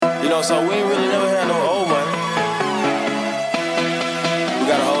So we ain't really never had no old money. We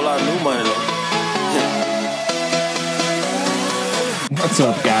got a whole lot of new money though. What's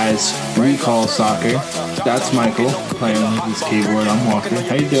up, guys? Recall Soccer. That's Michael playing with his keyboard. I'm Walker.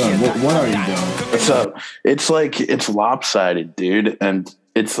 How you doing? What are you doing? What's up? It's lopsided, dude, and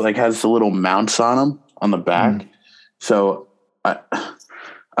it's like has the little mounts on them on the back. So I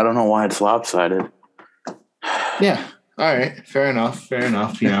don't know why it's lopsided. Yeah. All right. Fair enough. You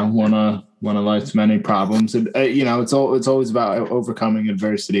know, one of life's many problems. And, you know, it's always about overcoming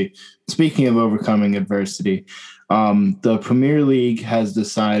adversity. Speaking of overcoming adversity, the Premier League has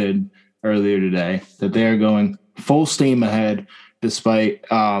decided earlier today that they are going full steam ahead, despite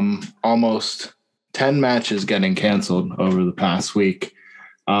almost 10 matches getting canceled over the past week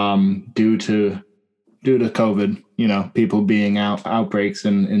due to COVID. You know, people being outbreaks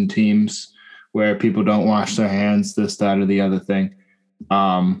in teams where people don't wash their hands, this, that, or the other thing.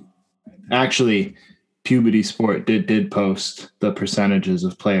 Actually, Puberty Sport did post the percentages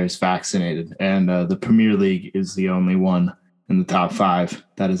of players vaccinated, and the Premier League is the only one in the top 5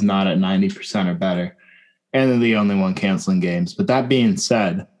 that is not at 90% or better, and they're the only one canceling games. But that being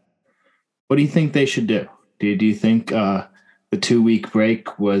said, what do you think they should do? Do you think the 2-week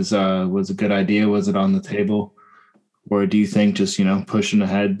break was a good idea? Was it on the table? Or do you think just, you know, pushing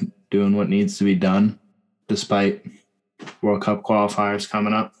ahead, doing what needs to be done despite World Cup qualifiers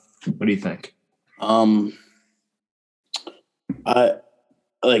coming up? What do you think? I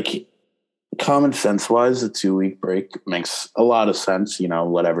like common sense wise, the 2-week break makes a lot of sense, you know,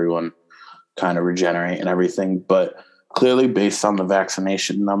 let everyone kind of regenerate and everything. But clearly based on the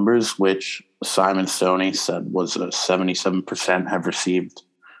vaccination numbers, which Simon Stoney said was 77% have received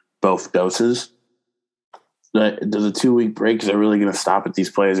both doses, the 2-week break, is it really going to stop it? These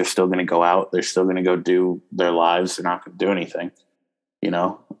players are still going to go out. They're still going to go do their lives. They're not going to do anything, you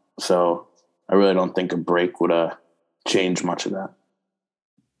know? So I really don't think a break would change much of that.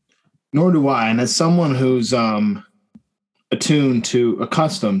 Nor do I. And as someone who's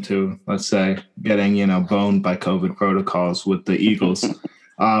accustomed to, let's say, getting, you know, boned by COVID protocols with the Eagles,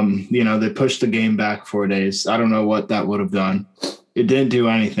 you know, they pushed the game back 4 days. I don't know what that would have done. It didn't do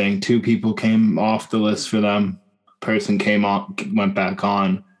anything. 2 people came off the list for them. A person came on, went back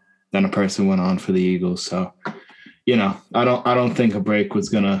on. Then a person went on for the Eagles. So, you know, I don't think a break was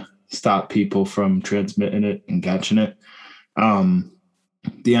gonna stop people from transmitting it and catching it.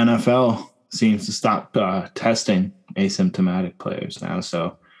 The NFL seems to stop testing asymptomatic players now.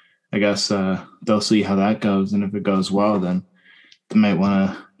 So I guess they'll see how that goes. And if it goes well, then they might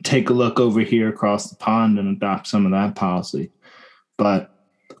want to take a look over here across the pond and adopt some of that policy. But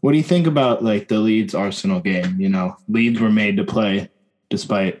what do you think about like the Leeds Arsenal game? You know, Leeds were made to play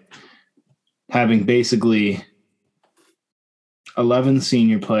despite having basically 11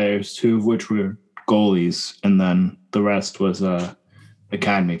 senior players, 2 of which were goalies, and then the rest was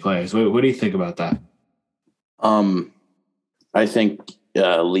academy players. What do you think about that? I think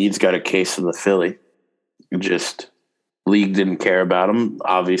Leeds got a case of the Philly. Just league didn't care about them.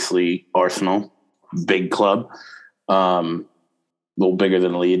 Obviously, Arsenal, big club. A little bigger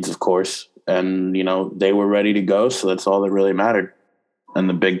than Leeds, of course. And, you know, they were ready to go, so that's all that really mattered. And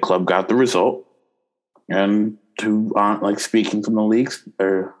the big club got the result. And speaking from the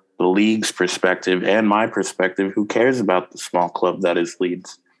league's perspective and my perspective, who cares about the small club that is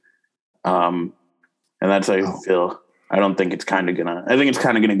Leeds? And that's how I feel. I don't think it's kind of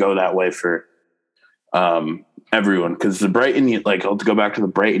gonna go that way for everyone. Because the Brighton, I'll go back to the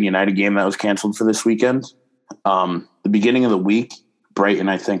Brighton United game that was canceled for this weekend. The beginning of the week, Brighton,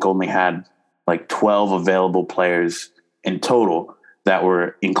 I think, only had like 12 available players in total that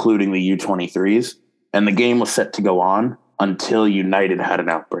were including the U23s. And the game was set to go on until United had an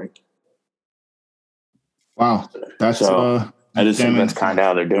outbreak. Wow. I just think that's kind of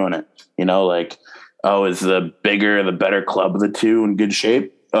how they're doing it. You know, like, is the bigger, the better club of the two in good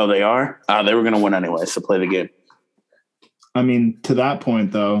shape? Oh, they are? They were going to win anyway, so play the game. I mean, to that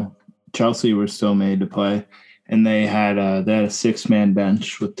point, though, Chelsea were still made to play, and they had a 6-man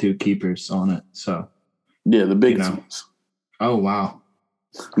bench with 2 keepers on it. So, yeah, the big ones. Oh, wow.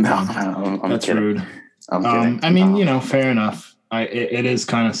 No, I'm that's kidding. Rude. I'm kidding. I mean, you know, fair enough. It is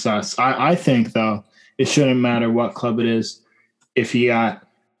kind of sus. I think, though, it shouldn't matter what club it is. If you got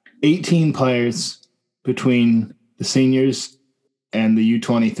 18 players between the seniors and the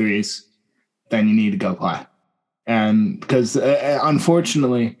U23s, then you need to go play. And because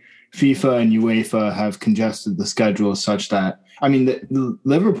unfortunately, FIFA and UEFA have congested the schedule such that, I mean,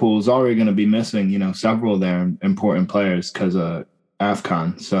 Liverpool is already going to be missing, you know, several of their important players because of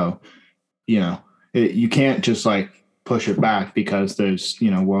AFCON. So, you know, you can't just like push it back because there's,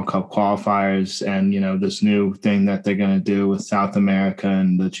 World Cup qualifiers and, this new thing that they're going to do with South America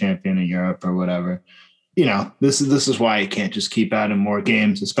and the champion of Europe or whatever. This is why you can't just keep adding more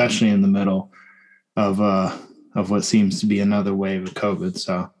games, especially in the middle of what seems to be another wave of COVID.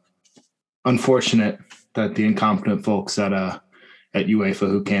 So unfortunate that the incompetent folks at UEFA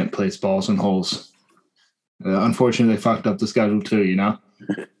who can't place balls in holes, unfortunately, they fucked up the schedule too.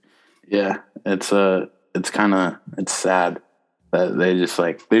 Yeah, it's sad that they just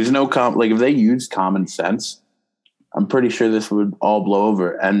there's no if they used common sense, I'm pretty sure this would all blow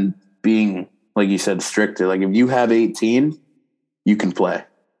over. And being, like you said, stricter. If you have 18, you can play.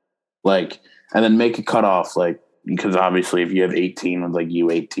 And then make a cutoff, because obviously if you have 18 with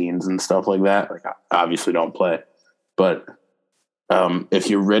U18s and stuff like that, obviously don't play. But if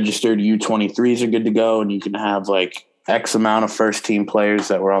you're registered, U23s are good to go, and you can have X amount of first team players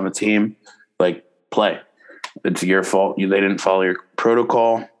that were on the team, play. It's your fault. They didn't follow your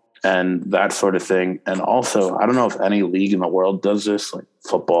protocol and that sort of thing. And also, I don't know if any league in the world does this,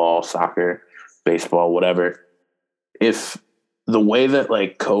 football, soccer, baseball, whatever. If the way that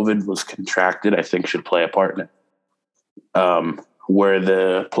COVID was contracted, I think should play a part in it. Where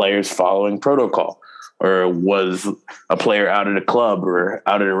the players following protocol, or was a player out at a club or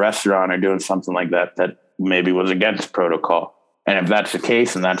out at a restaurant or doing something like that maybe was against protocol. And if that's the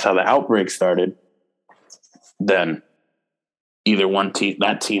case and that's how the outbreak started, then either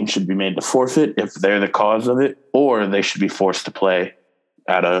that team should be made to forfeit if they're the cause of it, or they should be forced to play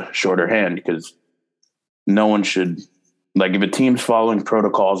at a shorter hand, because no one should, if a team's following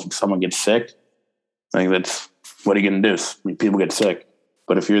protocols and someone gets sick, that's, what are you going to do? People get sick.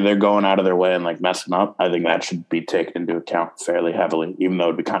 But if they're going out of their way and messing up, I think that should be taken into account fairly heavily, even though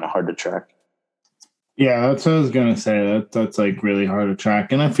it'd be kind of hard to track. Yeah, that's what I was going to say. That's really hard to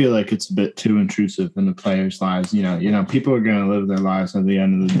track. And I feel like it's a bit too intrusive in the players' lives. People are going to live their lives at the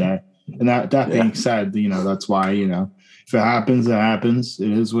end of the day. And that being said, that's why, if it happens, it happens. It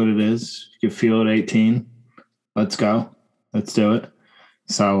is what it is. You can feel it 18. Let's go. Let's do it.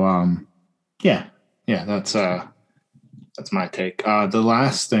 So, yeah, that's my take. The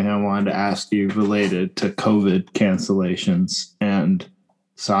last thing I wanted to ask you related to COVID cancellations and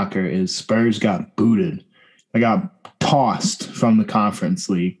soccer is Spurs got booted. They got tossed from the Conference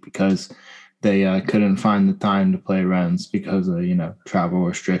League because they couldn't find the time to play Rennes because of, travel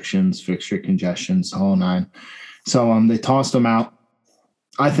restrictions, fixture congestions, the whole nine. So they tossed them out.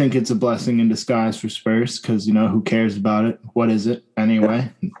 I think it's a blessing in disguise for Spurs because, who cares about it? What is it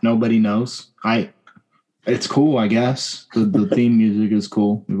anyway? Nobody knows. It's cool, I guess. The theme music is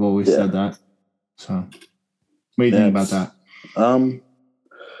cool. We've always said that. So what do you think about that?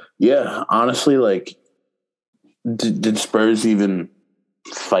 Yeah, honestly, did Spurs even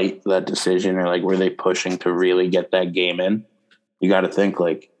fight that decision, or were they pushing to really get that game in? You got to think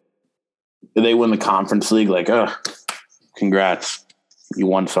they win the Conference League, congrats, you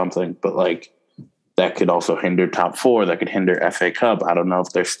won something. But that could also hinder top four. That could hinder FA Cup. I don't know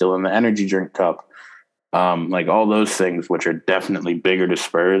if they're still in the Energy Drink Cup. All those things, which are definitely bigger to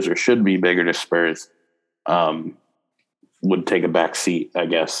Spurs or should be bigger to Spurs, would take a back seat, I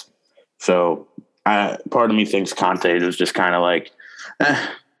guess. So part of me thinks Conte was just kind of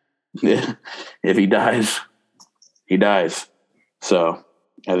if he dies, he dies. So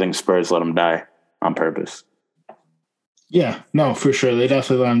I think Spurs let him die on purpose. Yeah, no, for sure. They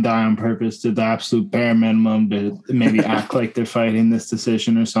definitely let him die on purpose, did the absolute bare minimum to maybe act like they're fighting this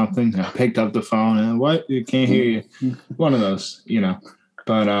decision or something. I picked up the phone and what? You can't hear you. One of those,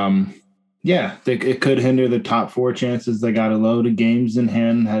 But it could hinder the top four chances. They got a load of games in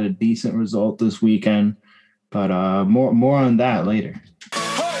hand, had a decent result this weekend. But more on that later.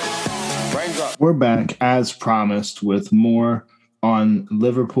 We're back as promised with more on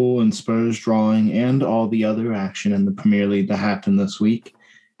Liverpool and Spurs drawing and all the other action in the Premier League that happened this week.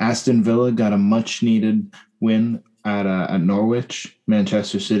 Aston Villa got a much-needed win at Norwich.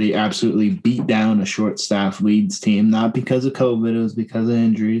 Manchester City absolutely beat down a short-staffed Leeds team, not because of COVID, it was because of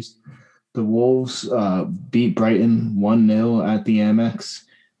injuries. The Wolves beat Brighton 1-0 at the Amex.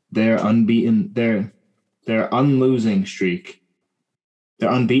 They're unbeaten. Their unlosing streak. Their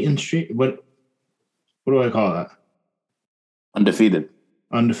unbeaten streak? What do I call that? Undefeated.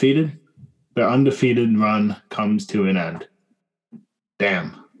 Undefeated? Their undefeated run comes to an end.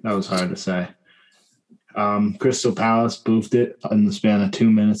 Damn, that was hard to say. Crystal Palace boofed it in the span of 2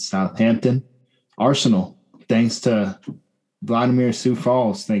 minutes. Southampton. Arsenal, thanks to Vladimir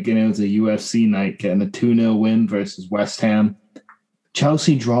Sufals thinking it was a UFC night, getting a 2-0 win versus West Ham.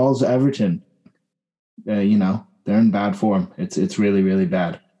 Chelsea draws Everton. They're in bad form. It's really, really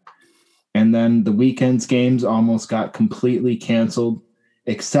bad. And then the weekend's games almost got completely canceled,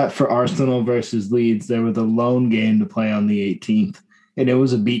 except for Arsenal versus Leeds. They were the lone game to play on the 18th. And it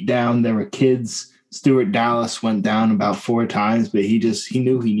was a beatdown. There were kids. Stuart Dallas went down about 4 times, but he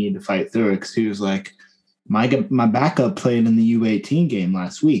knew he needed to fight through it because he was like, my backup played in the U18 game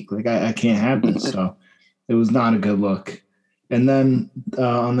last week. Like, I can't have this. So it was not a good look. And then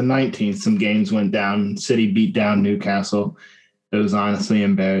on the 19th, some games went down. City beat down Newcastle. It was honestly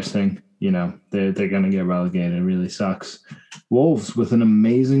embarrassing. You know, they're going to get relegated. It really sucks. Wolves with an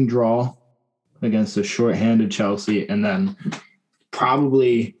amazing draw against a shorthanded Chelsea. And then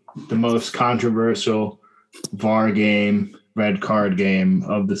probably the most controversial VAR game, red card game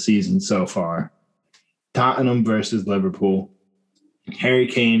of the season so far. Tottenham versus Liverpool. Harry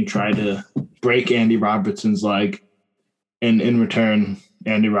Kane tried to break Andy Robertson's leg. And in return,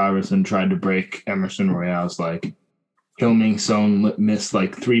 Andy Robertson tried to break Emerson Royale's leg. Heung-min Son missed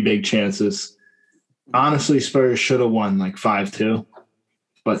like 3 big chances. Honestly, Spurs should have won like 5-2.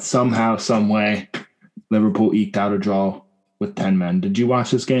 But somehow, some way, Liverpool eked out a draw with 10 men. Did you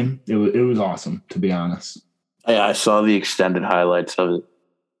watch this game? It was awesome, to be honest. Yeah, I saw the extended highlights of it.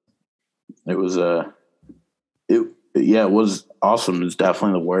 It was it was awesome. It's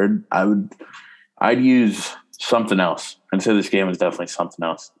definitely the word. I'd use something else. I'd say this game is definitely something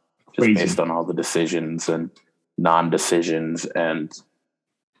else. Just Crazy. Based on all the decisions and non-decisions and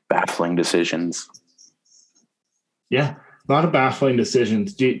baffling decisions. Yeah, a lot of baffling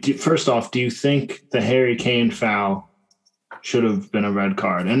decisions. First off, do you think the Harry Kane foul should have been a red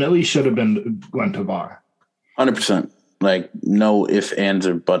card and at least should have went to VAR? 100%. Like, no ifs, ands,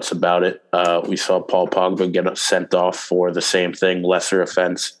 or buts about it. We saw Paul Pogba get sent off for the same thing, lesser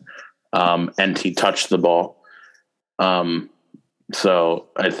offense, and he touched the ball. So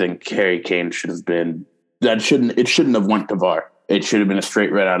I think Harry Kane should have been – it shouldn't have went to VAR. It should have been a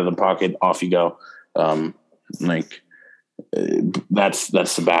straight red out of the pocket, off you go. That's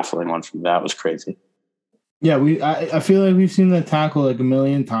the baffling one from that was crazy. Yeah, I feel like we've seen that tackle like a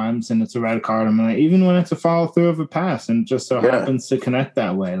million times, and it's a red card. I mean, like, even when it's a follow through of a pass, and it just so happens to connect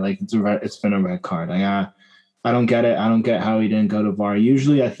that way, like it's been a red card. Like, I don't get it. I don't get how he didn't go to VAR.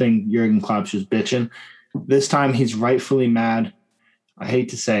 Usually, I think Jurgen Klopp's just bitching. This time, he's rightfully mad. I hate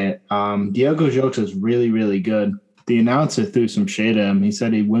to say it. Diogo Jota is really, really good. The announcer threw some shade at him. He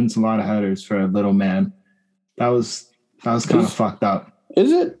said he wins a lot of headers for a little man. That was kind of fucked up.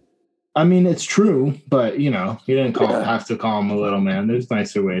 Is it? I mean, it's true, but, you know, he didn't have to call him a little man. There's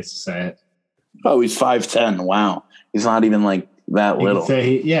nicer ways to say it. Oh, he's 5'10". Wow. He's not even like that You little. could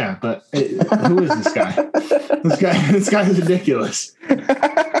say but who is this guy? This guy is ridiculous.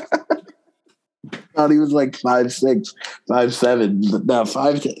 Thought he was like 5'6", 5'7". But now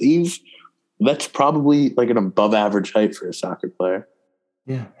 5'10". That's probably like an above average height for a soccer player.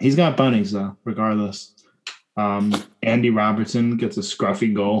 Yeah, he's got bunnies though, regardless. Andy Robertson gets a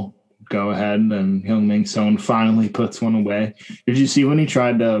scruffy goal. Go ahead, and Heung-min Son finally puts one away. Did you see when he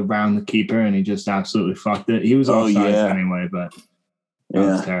tried to round the keeper and he just absolutely fucked it? He was offside anyway, but that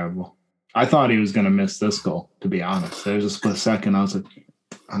was terrible. I thought he was going to miss this goal, to be honest. There was a split second. I was like,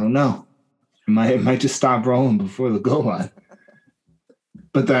 I don't know. It might just stop rolling before the goal line.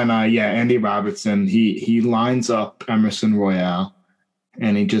 But then, Andy Robertson, he lines up Emerson Royale,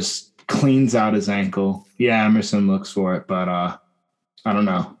 and he just cleans out his ankle. Yeah, Emerson looks for it, but I don't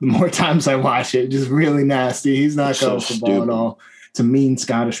know. The more times I watch it, just really nasty. He's not going for the ball at all. It's a mean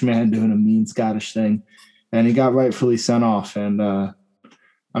Scottish man doing a mean Scottish thing. And he got rightfully sent off. And I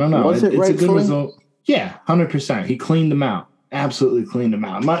don't know. It's a good result. Yeah, 100%. He cleaned him out. Absolutely cleaned him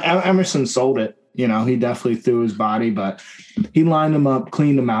out. Emerson sold it. You know, he definitely threw his body, but he lined him up,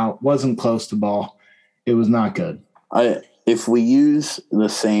 cleaned him out, wasn't close to ball. It was not good. If we use the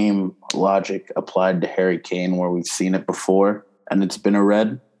same logic applied to Harry Kane where we've seen it before and it's been a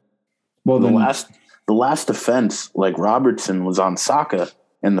red, well, the last offense, like Robertson, was on Saka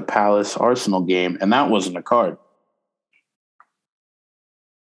in the Palace Arsenal game, and that wasn't a card.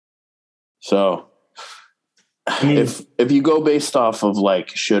 So I mean, if you go based off of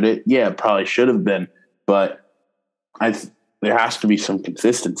like, should it? Yeah, it probably should have been, but there has to be some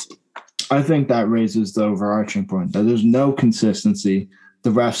consistency. I think that raises the overarching point that there's no consistency. The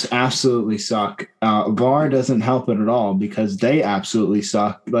refs absolutely suck. VAR doesn't help it at all because they absolutely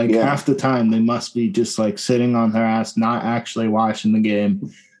suck. Half the time they must be just like sitting on their ass, not actually watching the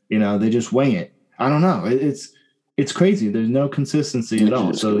game. You know, they just wing it. I don't know. It's crazy. There's no consistency at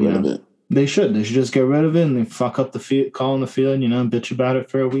all. So, they should just get rid of it and they fuck up the field, call in the field, bitch about it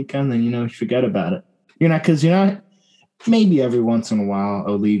for a weekend. Then, you forget about it. Because maybe every once in a while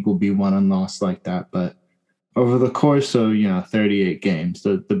a league will be won and lost like that. But over the course of 38 games,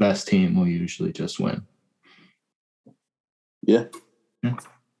 the best team will usually just win. Yeah.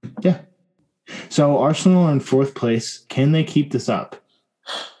 Yeah. So Arsenal are in fourth place. Can they keep this up?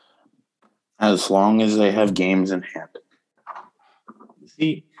 As long as they have games in hand.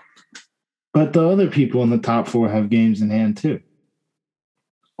 See, but the other people in the top four have games in hand too.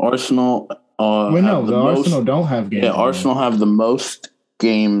 Arsenal. Arsenal don't have games. Yeah, Arsenal have the most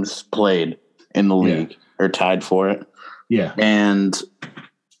games played in the league, or tied for it. Yeah, and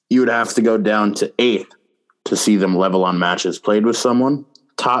you would have to go down to 8th to see them level on matches played with someone.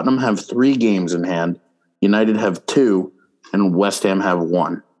 Tottenham have 3 games in hand. United have 2, and West Ham have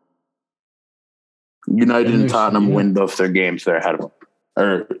 1. United and Tottenham win both their games. They're ahead of them.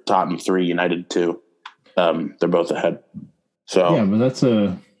 Or Tottenham 3, United 2. They're both ahead. So yeah, but it's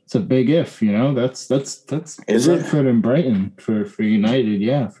a big if. That's Is it? Brentford and Brighton for United.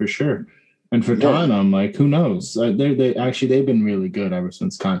 Yeah, for sure. And for Tottenham, who knows? They've been really good ever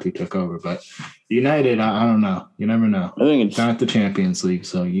since Conte took over. But United, I don't know. You never know. I think it's not the Champions League,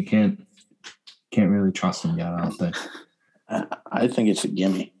 so you can't really trust them yet. I don't think. I think it's a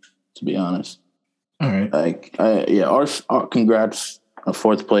gimme, to be honest. All right. Our congrats, a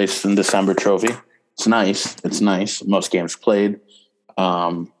 4th place in December trophy. It's nice. Most games played.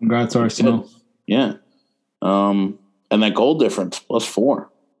 Congrats, Arsenal. Yeah. And that goal difference +4.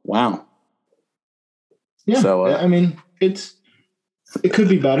 Wow. Yeah. So it could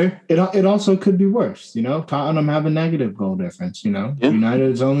be better. It also could be worse. Tottenham have a negative goal difference.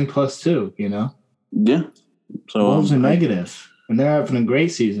 United is only +2. Yeah. So Wolves are negative, and they're having a great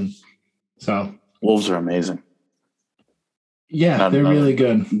season. So Wolves are amazing. Yeah, they're really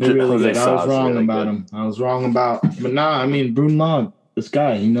good. They're really good. I was wrong about them. But Bruno Lage, this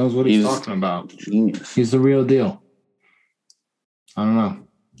guy, he knows what he's talking about. Genius. He's the real deal. I don't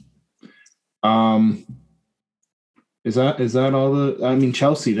know. Is that all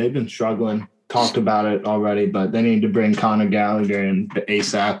Chelsea, they've been struggling. Talked about it already, but they need to bring Conor Gallagher in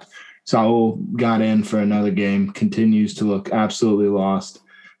ASAP. Saul got in for another game, continues to look absolutely lost.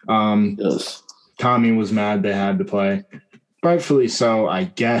 Yes. Tommy was mad they had to play. Rightfully so, I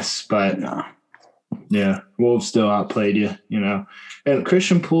guess, but yeah, Wolves still outplayed you, And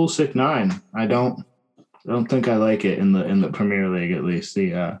Christian Pulisic 9. I don't think I like it in the Premier League, at least.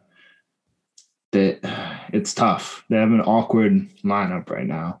 It's tough. They have an awkward lineup right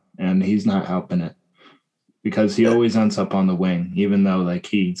now, and he's not helping it because he always ends up on the wing, even though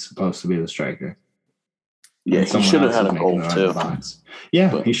he's supposed to be the striker. Yeah, he should have had a goal too.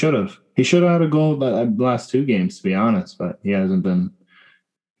 Yeah, he should have. He should have had a goal the last 2 games, to be honest, but he hasn't been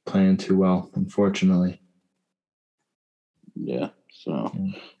playing too well, unfortunately. Yeah, so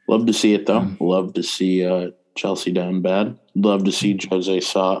love to see it, though. Love to see Chelsea down bad. Love to see Jose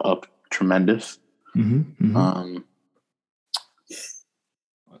Sa up tremendous. Mm-hmm.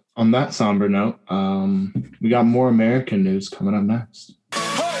 On that somber note, we got more American news coming up next.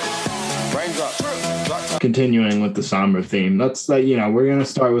 Continuing with the somber theme, we're gonna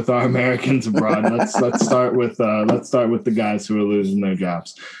start with our Americans abroad. Let's start with the guys who are losing their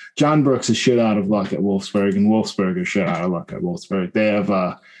jobs. John Brooks is shit out of luck at Wolfsburg, and Wolfsburg are shit out of luck at Wolfsburg.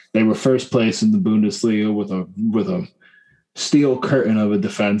 They were first place in the Bundesliga with a steel curtain of a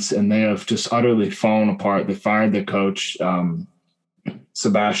defense, and they have just utterly fallen apart. They fired their coach.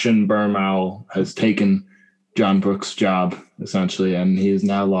 Sebastian Burmau has taken John Brooks' job, essentially, and he has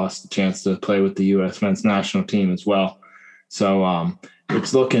now lost the chance to play with the U.S. men's national team as well. So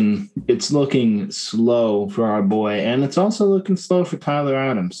it's looking slow for our boy, and it's also looking slow for Tyler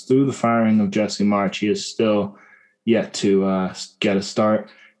Adams. Through the firing of Jesse March, he is still yet to get a start.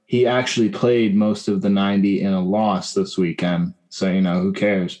 He actually played most of the 90 in a loss this weekend, so who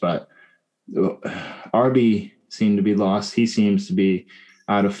cares? But RB seemed to be lost. He seems to be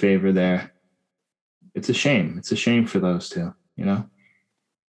out of favor there. It's a shame. It's a shame for those two,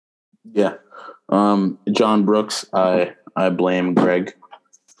 Yeah. John Brooks, I blame Greg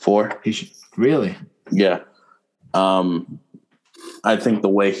for. Really? Yeah. I think the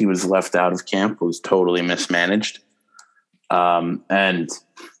way he was left out of camp was totally mismanaged. And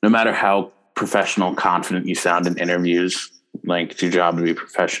no matter how professional, confident you sound in interviews, it's your job to be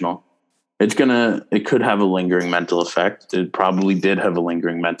professional. It could have a lingering mental effect. It probably did have a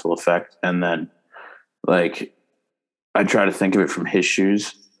lingering mental effect. And then I try to think of it from his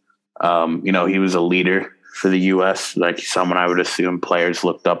shoes. He was a leader for the U.S., someone I would assume players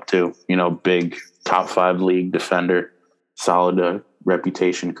looked up to, big top 5 league defender, solid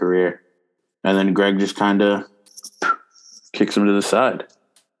reputation career. And then Greg just kind of kicks him to the side,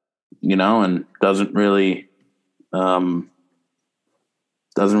 and doesn't really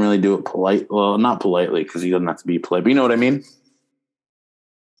doesn't really do it polite. Well, not politely because he doesn't have to be polite, but you know what I mean?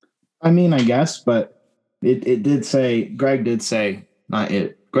 I mean, I guess, but it did say, Greg did say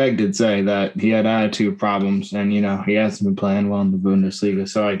that he had attitude problems and, he hasn't been playing well in the Bundesliga,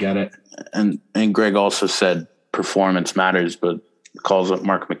 so I get it. And Greg also said performance matters, but calls up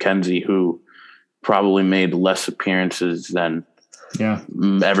Mark McKenzie, who probably made less appearances than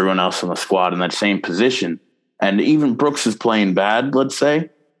everyone else on the squad in that same position. And even Brooks is playing bad, let's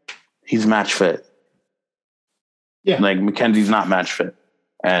say, he's match fit. Yeah. Like McKenzie's not match fit.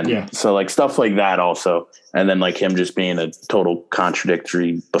 And so like stuff like that also. And then like him just being a total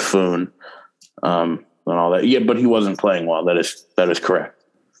contradictory buffoon and all that. Yeah, but he wasn't playing well. That is correct.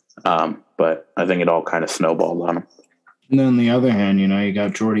 But I think it all kind of snowballed on him. And then on the other hand, you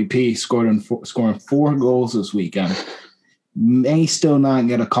got Jordy P scoring 4 goals this weekend. May still not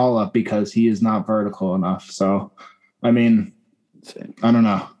get a call up because he is not vertical enough. So, I mean, I don't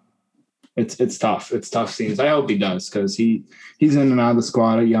know. It's tough. It's tough scenes. I hope he does because he's in and out of the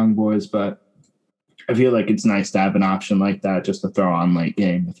squad at Young Boys, but I feel like it's nice to have an option like that just to throw on late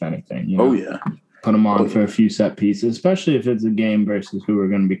game, if anything. Oh, yeah. Put him on for a few set pieces, especially if it's a game versus who we're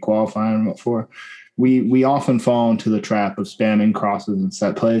going to be qualifying for. We often fall into the trap of spamming crosses and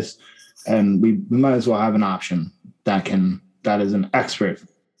set plays, and we might as well have an option that is an expert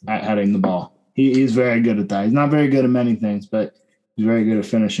at heading the ball. He's very good at that. He's not very good at many things, but he's very good at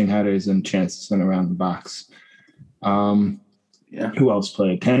finishing headers and chances in around the box. Who else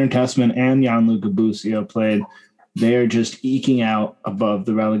played? Tanner Tessman and Gianluca Busio played. They're just eking out above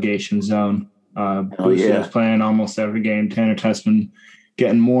the relegation zone. Busio's playing almost every game. Tanner Tessman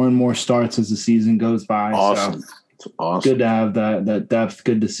getting more and more starts as the season goes by. Awesome. So it's awesome. Good to have that depth.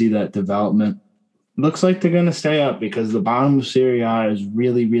 Good to see that development. Looks like they're going to stay up because the bottom of Serie A is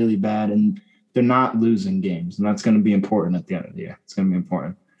really, really bad, and they're not losing games, and that's going to be important at the end of the year. It's going to be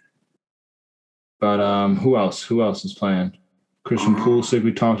important. But who else? Who else is playing? Christian Pulisic,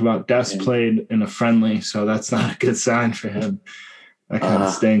 we talked about. Des played in a friendly, so that's not a good sign for him. That kind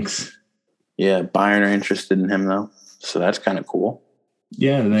of stinks. Yeah, Bayern are interested in him, though, so that's kind of cool.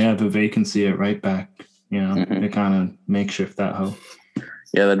 Yeah, they have a vacancy at right back. They kind of makeshift that hoe.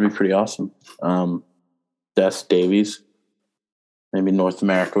 Yeah, that'd be pretty awesome. Des Davies. Maybe North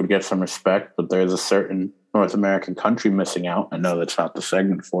America would get some respect, but there's a certain North American country missing out. I know that's not the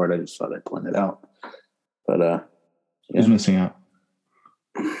segment for it. I just thought I'd point it out. But who's missing out?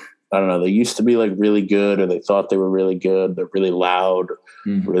 I don't know. They used to be like really good, or they thought they were really good. They're really loud,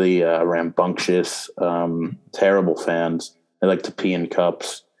 really rambunctious, terrible fans. They like to pee in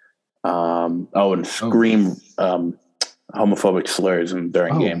cups. And scream homophobic slurs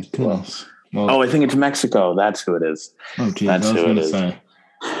during games. Well, I think it's Mexico. That's who it is. Oh, geez. That's who it is.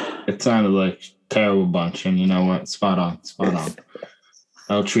 It sounded like a terrible bunch, and you know what? Spot on.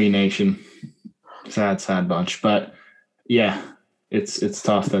 El Tree Nation. Sad bunch. But, yeah, it's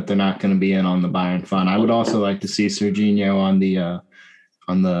tough that they're not going to be in on the Bayern fun. I would also like to see Serginho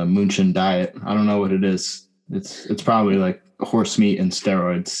on the Munchen diet. I don't know what it is. It's probably like horse meat and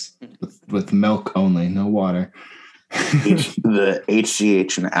steroids with milk only, no water. The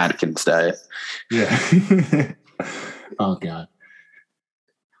HGH and Atkins diet. Yeah. Oh God.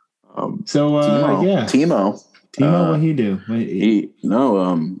 Timo. What'd he do?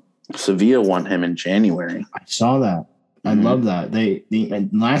 Sevilla want him in January. I saw that. I love that. The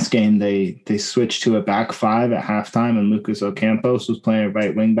last game they switched to a back five at halftime, and Lucas Ocampos was playing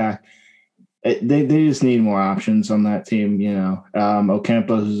right wing back. They just need more options on that team.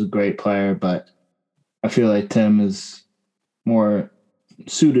 Ocampos is a great player, but I feel like Tim is more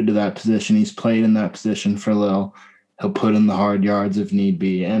suited to that position. He's played in that position for a little. He'll put in the hard yards if need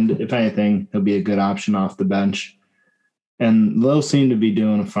be. And if anything, he'll be a good option off the bench. And Lil seemed to be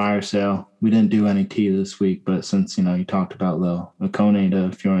doing a fire sale. We didn't do any tea this week, but since, you talked about Lil, Okone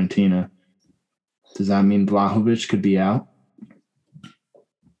to Fiorentina, does that mean Vlahovic could be out?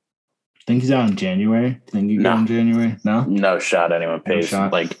 Think he's out in January? Think he go in January? No? No shot anyone pays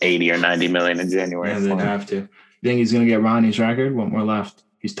like 80 or 90 million in January. Yeah, they'd have to. You think he's going to get Ronnie's record? One more left.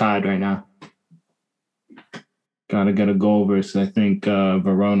 He's tied right now. Got to get a goal versus, I think,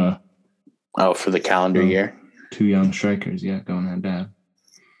 Verona. Oh, for the calendar year? 2 young strikers, going at that.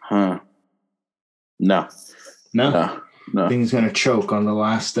 Huh. No. I think he's going to choke on the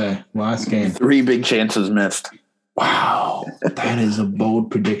last game. 3 big chances missed. Wow. That is a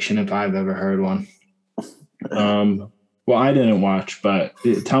bold prediction if I've ever heard one. Well, I didn't watch, but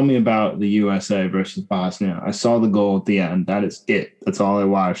tell me about the USA versus Bosnia. I saw the goal at the end. That is it. That's all I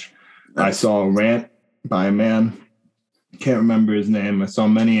watched. I saw a rant by a man. Can't remember his name. I saw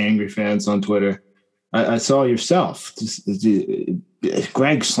many angry fans on Twitter I saw yourself,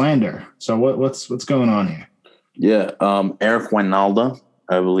 Greg slander. So what's going on here? Yeah, Eric Wijnaldum,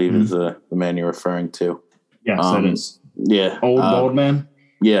 I believe, is the man you're referring to. Yes, that is. Yeah, Old man.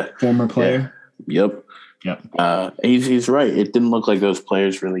 Yeah, former player. Yeah. Yep. He's right. It didn't look like those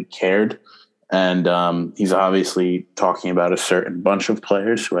players really cared, and he's obviously talking about a certain bunch of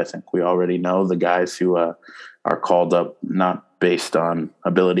players who I think we already know, the guys who are called up not based on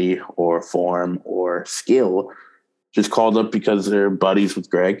ability or form or skill, just called up because they're buddies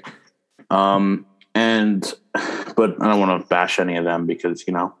with Greg. But I don't want to bash any of them because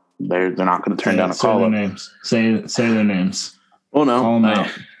they're not going to turn down a call up. Names. Say their names. Oh no, call them out.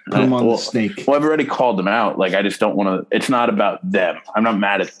 Put them on the stake. Well, I've already called them out. Like, I just don't want to. It's not about them. I'm not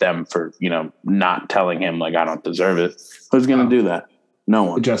mad at them for not telling him like I don't deserve it. Who's going to do that? No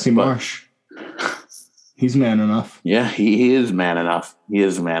one. Jesse Marsh. He's man enough. Yeah, he is man enough.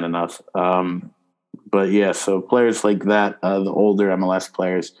 But yeah, so players like that, the older MLS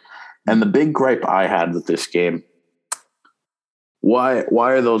players, and the big gripe I had with this game. Why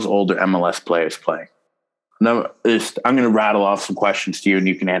are those older MLS players playing? No, I'm going to rattle off some questions to you, and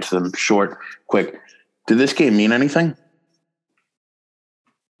you can answer them short, quick. Did this game mean anything?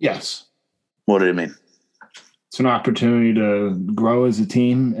 Yes. What did it mean? It's an opportunity to grow as a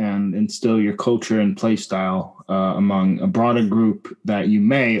team and instill your culture and play style among a broader group that you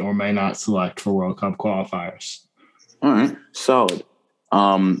may or may not select for World Cup qualifiers. All right, solid.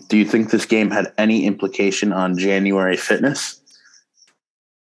 Do you think this game had any implication on January fitness?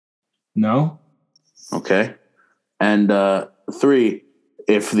 No. Okay. And 3,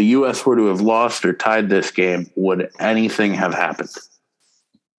 if the U.S. were to have lost or tied this game, would anything have happened?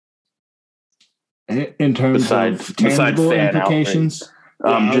 In terms of tangible implications?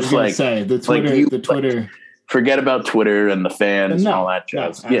 Just like the Twitter. Forget about Twitter and the fans and all that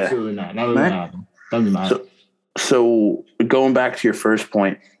jazz. No, absolutely not. Doesn't matter. So going back to your first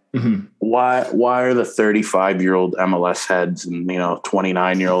point, why are the 35-year-old MLS heads and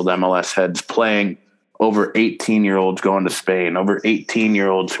 29-year-old MLS heads playing over 18-year-olds going to Spain, over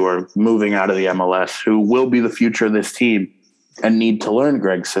 18-year-olds who are moving out of the MLS, who will be the future of this team and need to learn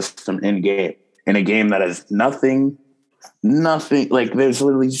Greg's system in a game that has nothing, like there's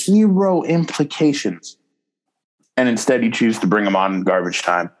literally zero implications. And instead you choose to bring them on in garbage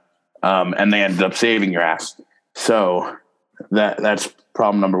time. And they ended up saving your ass. So that's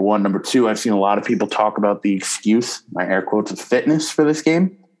problem number 1. Number 2, I've seen a lot of people talk about the excuse, my air quotes, of fitness for this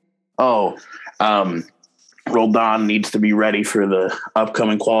game. Roldan needs to be ready for the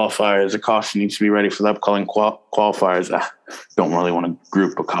upcoming qualifiers. Acosta needs to be ready for the upcoming qualifiers. Don't really want to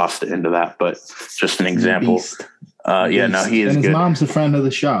group Acosta into that, but just an example. He is and his good. Mom's a friend of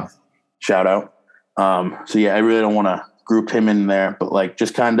the show. Shout out. So yeah, I really don't want to group him in there, but like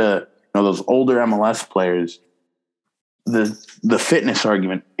just kind of those older MLS players. The fitness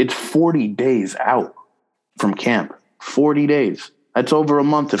argument. It's 40 days out from camp. 40 days. That's over a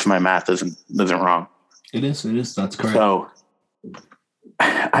month if my math isn't wrong. It is. That's correct. So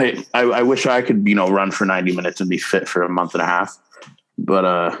I wish I could, run for 90 minutes and be fit for a month and a half. But,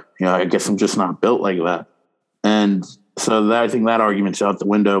 I guess I'm just not built like that. And so I think that argument's out the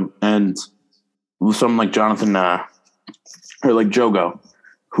window. And someone like Jonathan or like Jogo,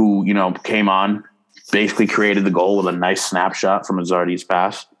 who, came on, basically created the goal with a nice snapshot from Azardi's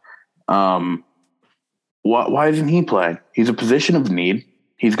pass. Why isn't he playing? He's a position of need.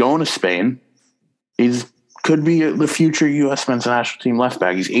 He's going to Spain. Could be the future U.S. men's national team left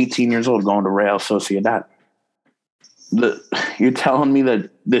back. He's 18 years old going to Real Sociedad. You're telling me that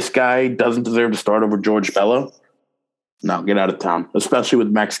this guy doesn't deserve to start over George Bello? No, get out of town. Especially with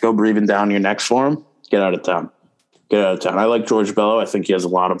Mexico breathing down your necks for him. Get out of town. I like George Bello. I think he has a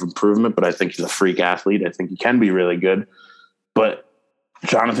lot of improvement, but I think he's a freak athlete. I think he can be really good. But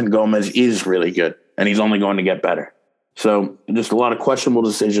Jonathan Gomez is really good, and he's only going to get better. So just a lot of questionable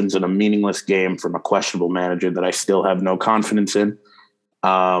decisions in a meaningless game from a questionable manager that I still have no confidence in.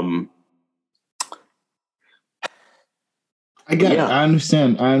 I get it. I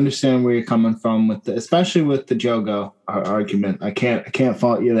understand where you're coming from especially with the Jogo argument. I can't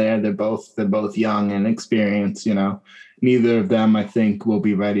fault you there. They're both young and experienced. Neither of them, I think, will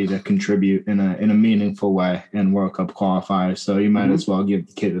be ready to contribute in a meaningful way in World Cup qualifiers. So you might as well give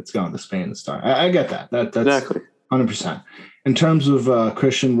the kid that's going to Spain the start. I get that. That's exactly 100%. In terms of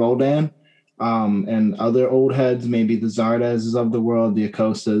Christian Roldan and other old heads, maybe the Zardez's of the world, the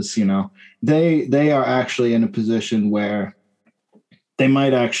Acostas, they are actually in a position where they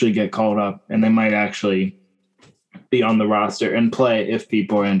might actually get called up and they might actually be on the roster and play if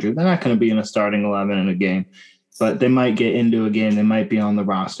people are injured. They're not going to be in a starting 11 in a game. but they might get into a game. They might be on the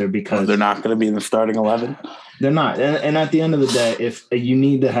roster because they're not going to be in the starting 11. They're not. And at the end of the day, if you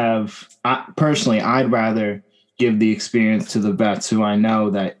need to have, personally, I'd rather give the experience to the vets who I know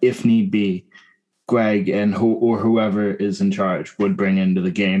that if need be, Greg and whoever is in charge would bring into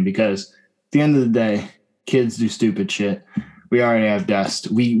the game, because at the end of the day, kids do stupid shit. We already have Dest.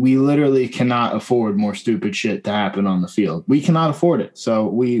 We literally cannot afford more stupid shit to happen on the field. We cannot afford it. So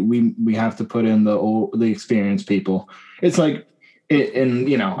we have to put in the experienced people. It's like, and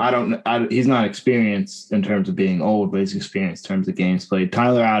he's not experienced in terms of being old, but he's experienced in terms of games played.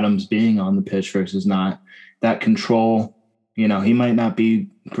 Tyler Adams being on the pitch versus not, that control, he might not be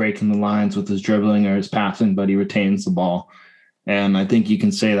breaking the lines with his dribbling or his passing, but he retains the ball. And I think you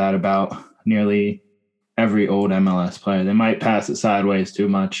can say that about nearly every old MLS player. They might pass it sideways too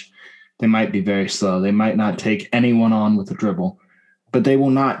much. They might be very slow. They might not take anyone on with a dribble, but they will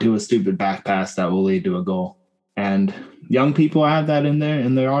not do a stupid back pass that will lead to a goal. And young people have that in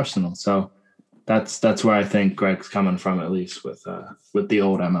their arsenal. So that's where I think Greg's coming from, at least with the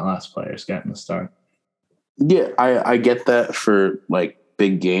old MLS players getting the start. Yeah, I get that for like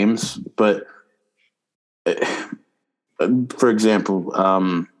big games, but for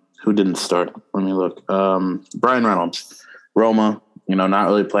example, who didn't start? Let me look. Brian Reynolds, Roma, not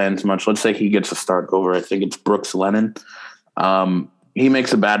really playing too much. Let's say he gets a start over, I think it's Brooks Lennon. He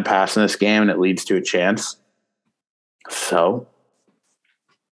makes a bad pass in this game and it leads to a chance. So,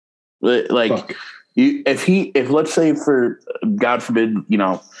 like, if let's say for God forbid,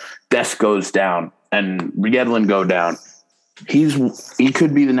 Dest goes down and Riedlin go down, he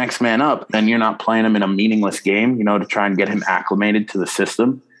could be the next man up, and you're not playing him in a meaningless game, to try and get him acclimated to the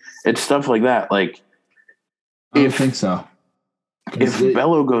system. It's stuff like that. Like, I don't think so. If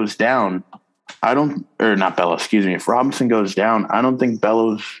Bello goes down, if Robinson goes down, I don't think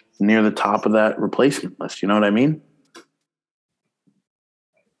Bello's near the top of that replacement list. You know what I mean?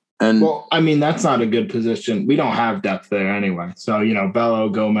 And well, I mean, that's not a good position. We don't have depth there anyway. So, Bello,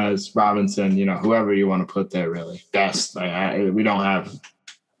 Gomez, Robinson, whoever you want to put there, really. Best. We don't have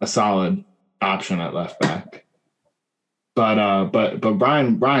a solid option at left back. But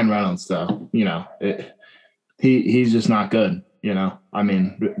Brian Reynolds, though, he's just not good. I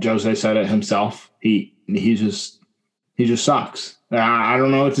mean, Jose said it himself. He just sucks. I don't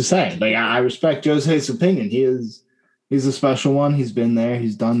know what to say. Like, I respect Jose's opinion. He's a special one. He's been there.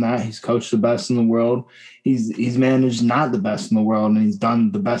 He's done that. He's coached the best in the world. He's managed not the best in the world, and he's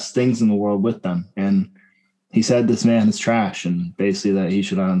done the best things in the world with them. And he said this man is trash, and basically that he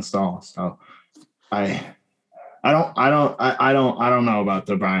should uninstall. So I don't know about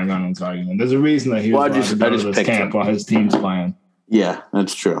the Brian Reynolds argument. There's a reason that he was allowed to go to this camp while his team's playing. Yeah,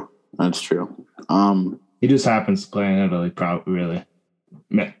 that's true. That's true. He just happens to play in Italy, probably. Really,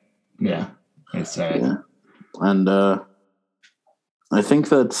 yeah. I'd say. Yeah. And I think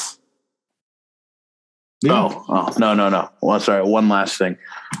that's. Yeah. Oh no! Well, sorry. One last thing.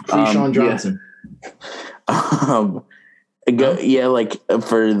 Sean Johnson. Yeah, like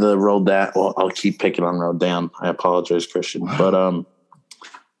for the Roldan. Well, I'll keep picking on Roldan. I apologize, Christian, but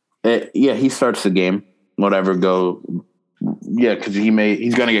he starts the game. Whatever go. Yeah, because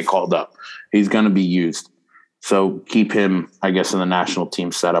he's going to get called up. He's going to be used. So keep him, I guess, in the national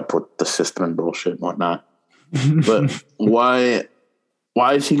team setup with the system and bullshit and whatnot. But why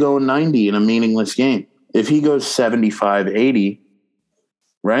is he going 90 in a meaningless game? If he goes 75, 80,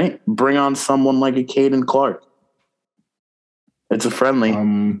 right? Bring on someone like a Caden Clark. It's a friendly,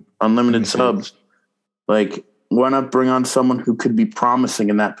 unlimited subs. Like, why not bring on someone who could be promising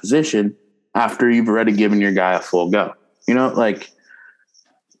in that position after you've already given your guy a full go?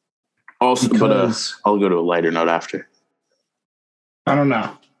 Also, because, but I'll go to a lighter note after. I don't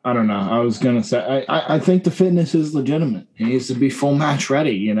know. I was gonna say I think the fitness is legitimate. He needs to be full match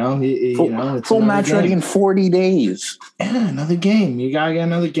ready. It's full match ready in 40 days. Yeah, another game. You gotta get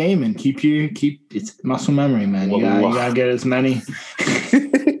another game and keep it's muscle memory, man. You gotta get as many.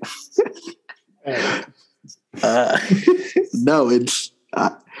 No, it's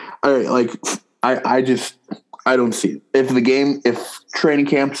all right. Like I don't see it. If training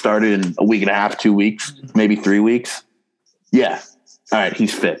camp started in a week and a half, 2 weeks, maybe 3 weeks, yeah. All right,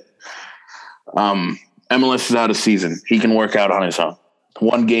 he's fit. MLS is out of season. He can work out on his own.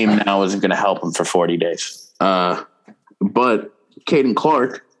 One game now isn't going to help him for 40 days. But Caden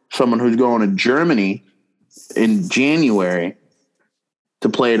Clark, someone who's going to Germany in January to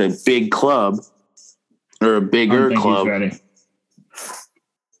play at a big club or a bigger club.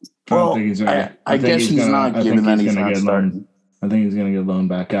 Well, I guess he's not given that he's not starting. I think he's going to get loaned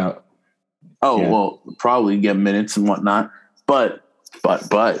back out. Oh, yeah. Well, probably get minutes and whatnot. But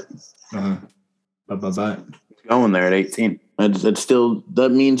going there at 18. That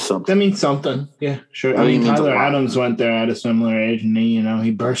means something. That means something. Yeah, sure. I I think mean, it means a Tyler lot. Adams went there at a similar age, and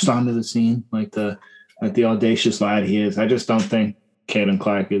he burst onto the scene like the audacious lad he is. I just don't think Caden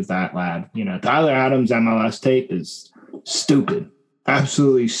Clark is that lad. Tyler Adams' MLS tape is stupid,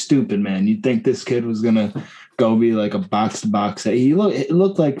 absolutely stupid, man. You'd think this kid was gonna go be like a box to box. It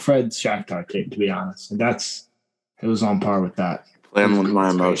looked like Fred's Shakhtar tape, to be honest. And it was on par with that. Playing with my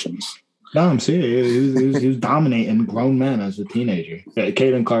It's great. emotions. No, I'm serious. He was dominating grown men as a teenager.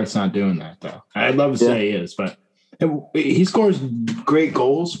 Caden Clark's not doing that, though. I'd love to say he is, but he scores great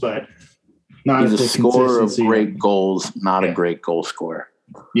goals, but not He's at a the scorer of consistency. great goals, not a great goal scorer.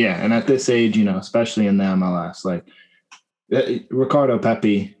 Yeah, and at this age, especially in the MLS, like Ricardo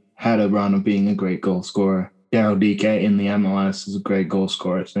Pepi had a run of being a great goal scorer. Daryl DK in the MLS is a great goal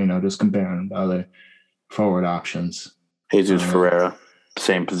scorer. So, just comparing to other forward options. Jesus Ferreira,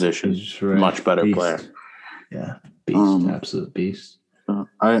 same position, much better beast. player. Yeah, beast, absolute beast.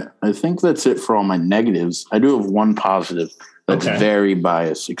 I think that's it for all my negatives. I do have one positive that's very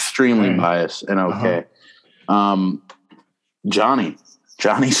biased, extremely biased, and okay. Johnny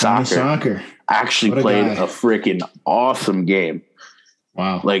Soccer actually played a freaking awesome game.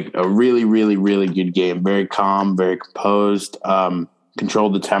 Wow. Like a really, really, really good game. Very calm, very composed.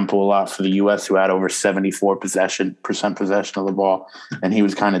 Controlled the tempo a lot for the U.S., who had over 74% possession of the ball, and he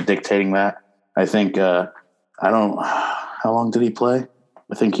was kind of dictating that. I think how long did he play?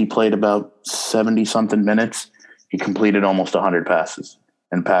 I think he played about 70-something minutes. He completed almost 100 passes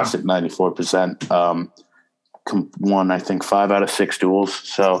and passed at 94%. Won, I think, 5 out of 6 duels.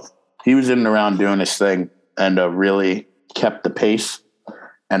 So he was in and around doing his thing and really kept the pace.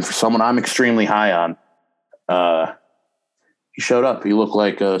 And for someone I'm extremely high on, he showed up. He looked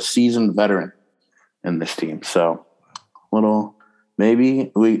like a seasoned veteran in this team. So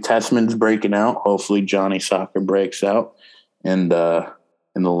maybe Tessman's breaking out. Hopefully Johnny Soccer breaks out and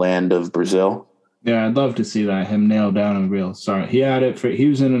in the land of Brazil. Yeah, I'd love to see that, him nail down a real start. He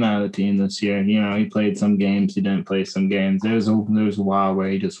was in and out of the team this year. He played some games, he didn't play some games. There was a while where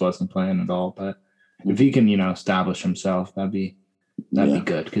he just wasn't playing at all. But if he can, establish himself, that'd be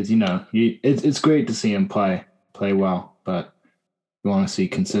good. Because it's great to see him play well, but you want to see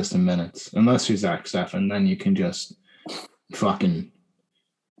consistent minutes. Unless you're Zach Steffen, then you can just fucking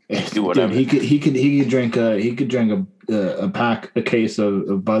do whatever. Dude, he could drink a case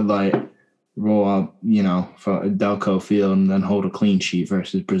of Bud Light, roll up, for Delco Field, and then hold a clean sheet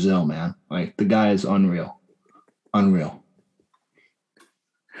versus Brazil, man. Like, the guy is unreal. Yeah.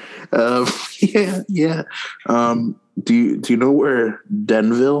 Do you know where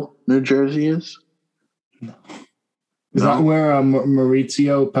Denville, New Jersey is? No. Is that where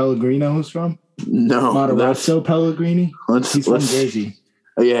Maurizio Pellegrino is from? No, Maurizio Pellegrini. He's from Jersey.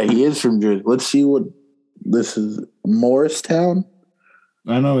 Yeah, he is from Jersey. Let's see what this is. Morristown.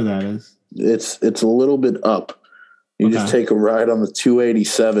 I know where that is. It's a little bit up. You just take a ride on the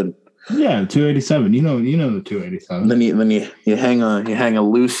 287. Yeah, 287. You know the 287. Then you hang a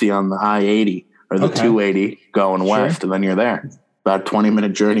Lucy on the I-80 or the 280 going west, and then you're there. About a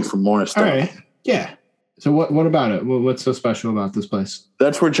 20-minute journey from Morristown. All right. Yeah. So what about it? What's so special about this place?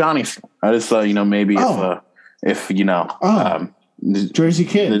 That's where Johnny's from. I just thought, maybe if Jersey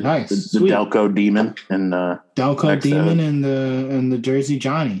kid, nice, the Delco Demon and Delco Demon and the Jersey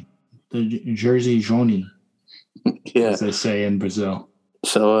Johnny, the Jersey Johnny, as they say in Brazil.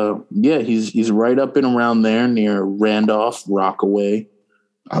 So he's right up and around there near Randolph, Rockaway.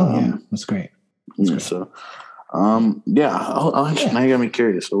 That's great. So, I'll actually, now you got me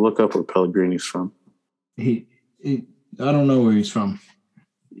curious. So look up where Pellegrini's from. I don't know where he's from.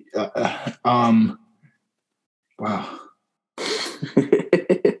 Wow.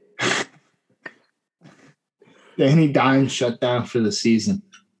 Danny Dimes shut down for the season.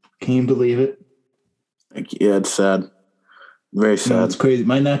 Can you believe it? Yeah, it's sad. Very sad. It's crazy.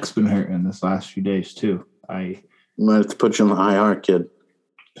 My neck's been hurting this last few days too. I might have to put you on the IR, kid.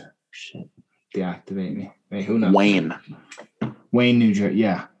 Shit. Deactivate me. Hey, who knows? Wayne, New Jersey.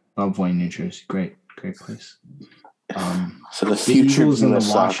 Yeah. Love Wayne, New Jersey. Great place. So the future Eagles and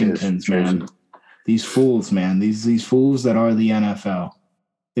the Washingtons, man. These fools, man. These fools that are the NFL.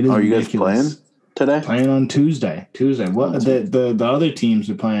 It is Are you ridiculous. guys playing today? Playing on Tuesday. What the other teams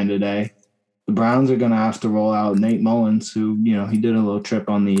are playing today. The Browns are going to have to roll out Nate Mullins, who, he did a little trip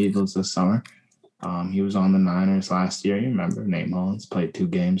on the Eagles this summer. He was on the Niners last year. You remember Nate Mullins played 2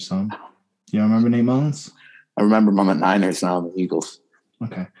 games. You don't remember Nate Mullins? I remember him on the Niners, not on the Eagles.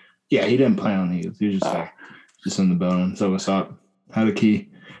 Okay. Yeah, he didn't play on the Eagles. He was just there, just in the building. So what's up? Had a key.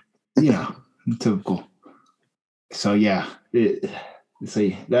 Typical. So yeah,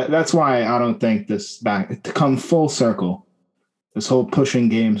 See, that's why I don't think this back to come full circle. This whole pushing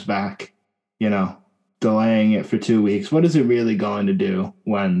games back, delaying it for 2 weeks. What is it really going to do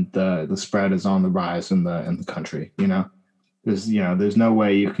when the spread is on the rise in the country? There's no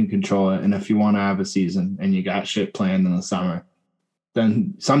way you can control it. And if you want to have a season and you got shit planned in the summer,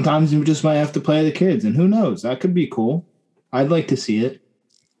 then sometimes you just might have to play the kids. And who knows? That could be cool. I'd like to see it.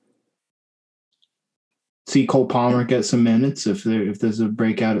 See Cole Palmer get some minutes if there's a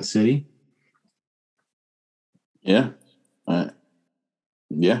breakout at City. Yeah.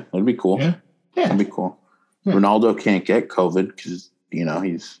 Yeah, that'd be cool. Yeah. That'd be cool. Yeah. Ronaldo can't get COVID because,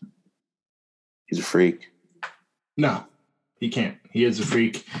 he's a freak. No, he can't. He is a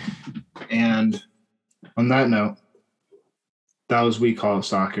freak. And on that note, that was We Call It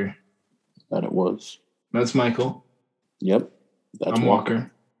Soccer. That it was. That's Michael. Yep. I'm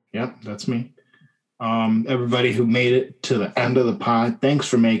Walker. Yep, that's me. Everybody who made it to the end of the pod, thanks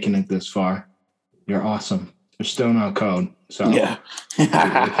for making it this far. You're awesome. There's still no code. So yeah.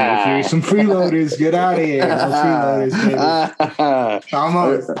 if you're some freeloaders, get out of here. No freeloaders, baby.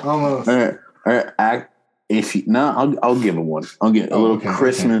 Almost. All right. I'll give him one. I'll get a little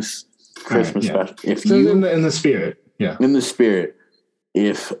Christmas special. Yeah. If so you in the spirit. Yeah. In the spirit,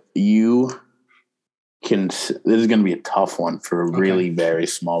 if you can, this is going to be a tough one for a really very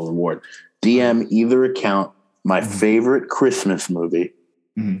small reward. DM either account my favorite Christmas movie,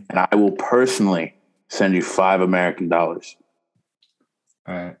 and I will personally send you $5 American. All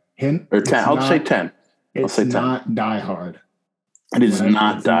right. Hint? Or 10. I'll say 10. It's not Die Hard. It is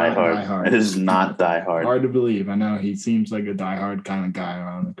not Die Hard. It is not Die Hard. Hard to believe. I know he seems like a Die Hard kind of guy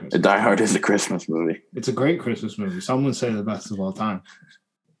around the Christmas. Die Hard is a Christmas movie. It's a great Christmas movie. Some would say the best of all time.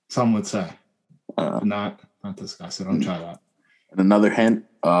 Some would say. Not discuss it. Don't try that. And another hint,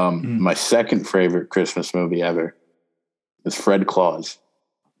 my second favorite Christmas movie ever is Fred Claus.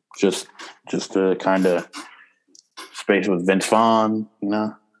 Just a kind of space with Vince Vaughn,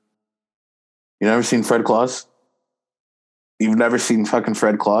 You never seen Fred Claus? You've never seen fucking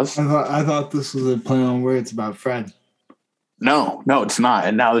Fred Claus? I thought this was a play on words about Fred. No, it's not.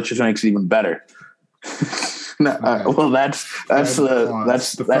 And now that just makes it even better. Well, that's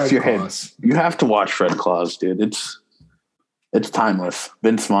your hint. You have to watch Fred Claus, dude. It's timeless.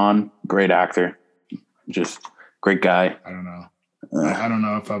 Vince Vaughn, great actor, just great guy. I don't know. I don't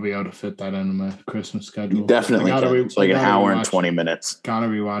know if I'll be able to fit that into my Christmas schedule. You definitely can. It's like an hour and 20 minutes. Gotta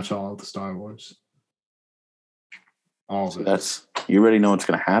rewatch all of the Star Wars. All of it. You already know what's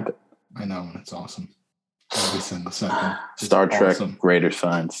going to happen. I know, and it's awesome. Every single second. Star Trek, greater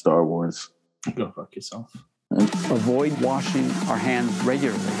signs, Star Wars. Go fuck yourself. Avoid washing our hands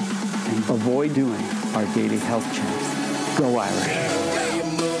regularly and avoid doing our daily health checks. Go Irish.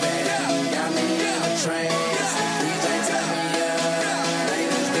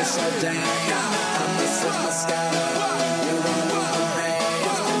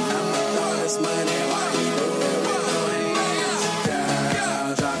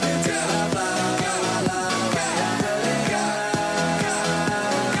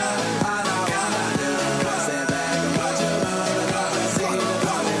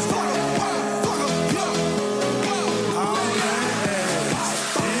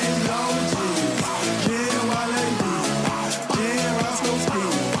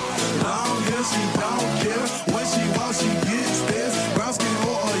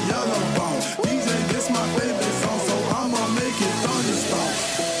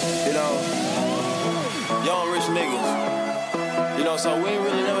 So we ain't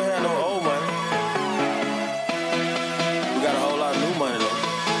really never had no old money. We got a whole lot of new money though.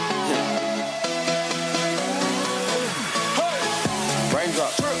 Raindrop,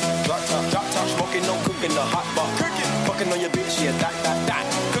 drop top, smoking, no cooking, the hot bar. Fucking on your bitch, yeah, that.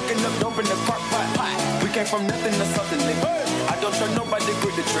 Cooking up dope in the crock pot. We came from nothing to something, nigga. I don't trust nobody,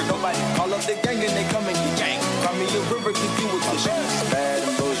 grip the trigger. Nobody call up the gang and they come and get gang. Call me a river to do with the shit. Bad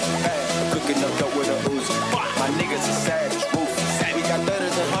and bullshit, bad. Cooking up dope with a Uzi. My niggas are savage, ruthless. We got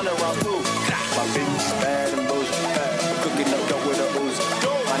letters and 100 rounds too. My business is bad and bullshit, bad. Cooking up dope with a Uzi.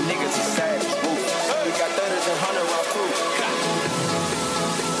 My niggas are savage, ruthless. We got letters and 100 rounds too.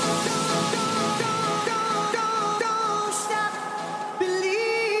 Don't stop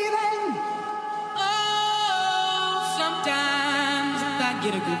believing. Oh, sometimes I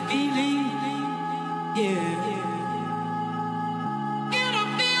get a good feeling. Yeah. Get a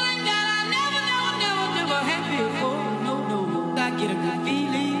feeling that I never had before. Get a good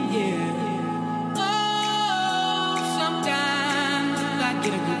feeling, yeah. Oh, sometimes I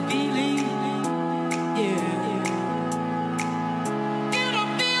get a good feeling, yeah. Get a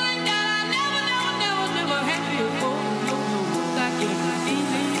feeling that I never had before. I get a good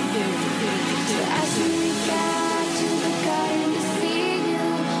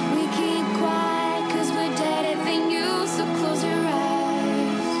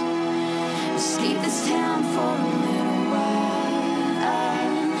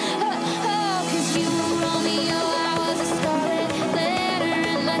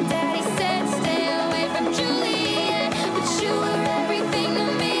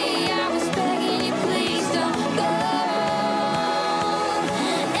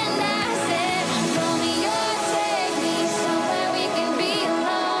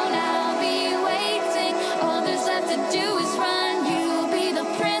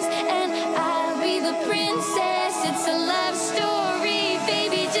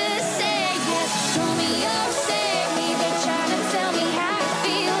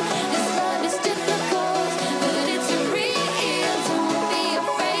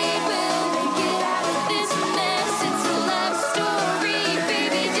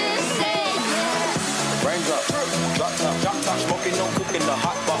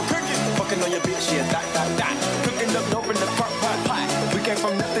bar.